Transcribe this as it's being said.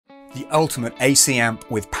the ultimate AC amp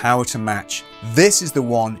with power to match. This is the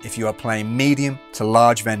one if you are playing medium to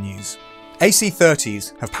large venues.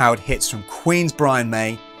 AC30s have powered hits from Queen's Brian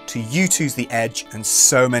May to U2's The Edge and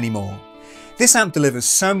so many more. This amp delivers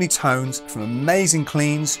so many tones from amazing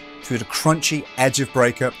cleans through to crunchy edge of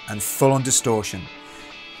breakup and full-on distortion.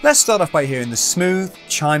 Let's start off by hearing the smooth,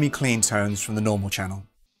 chimey clean tones from the normal channel.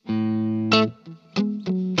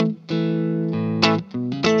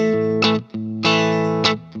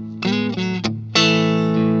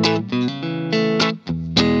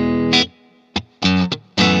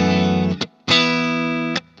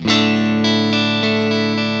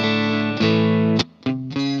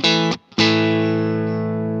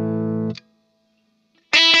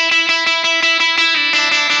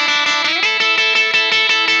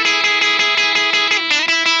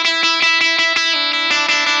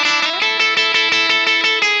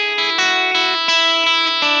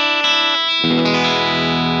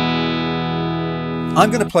 I'm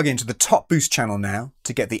going to plug into the top boost channel now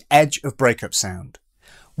to get the edge of breakup sound.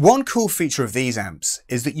 One cool feature of these amps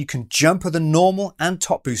is that you can jumper the normal and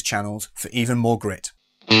top boost channels for even more grit.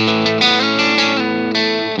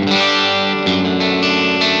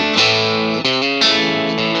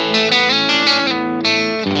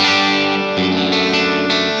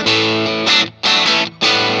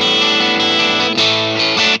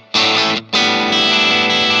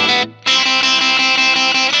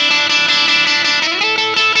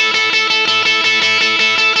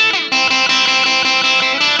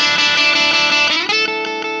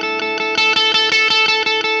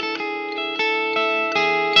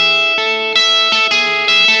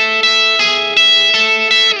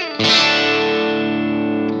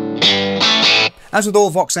 As with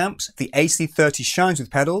all Vox amps, the AC30 shines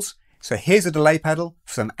with pedals, so here's a delay pedal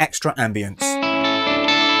for some extra ambience.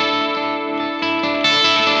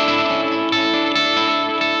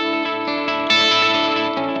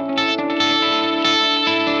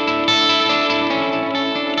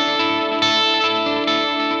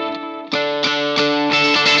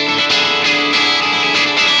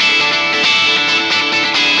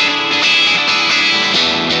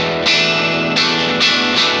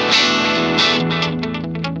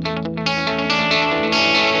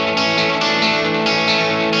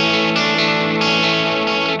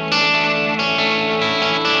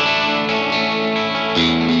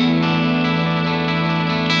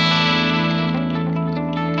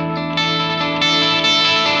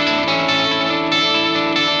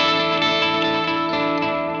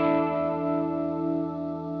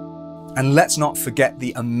 And let's not forget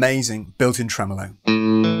the amazing built-in tremolo.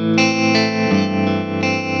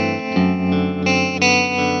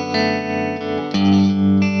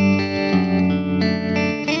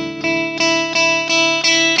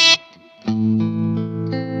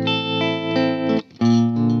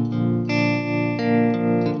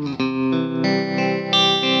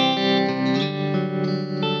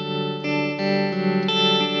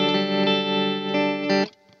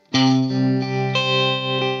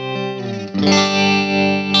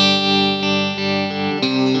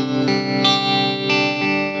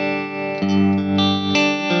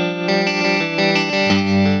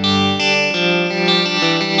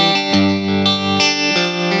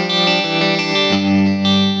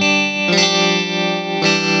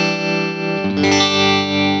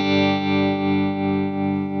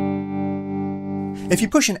 If you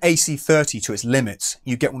push an AC30 to its limits,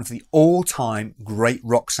 you get one of the all-time great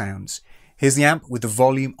rock sounds. Here's the amp with the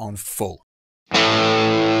volume on full.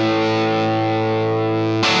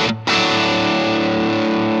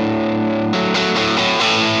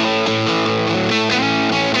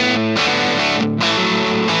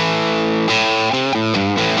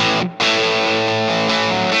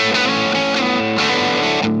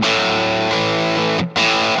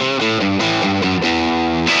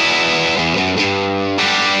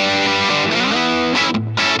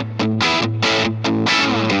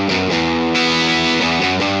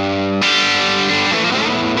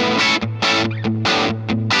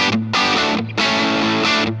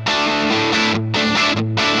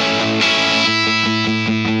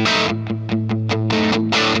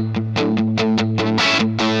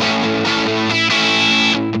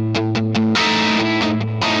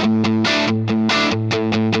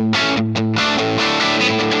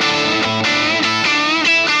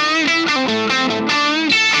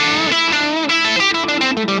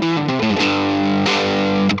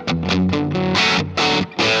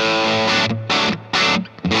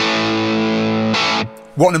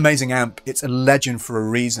 What an amazing amp, it's a legend for a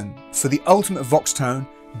reason. For the ultimate Vox tone,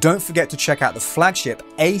 don't forget to check out the flagship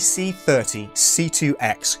AC30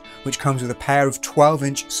 C2X, which comes with a pair of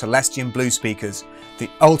 12-inch Celestion Blue speakers. the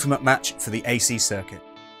ultimate match for the AC circuit.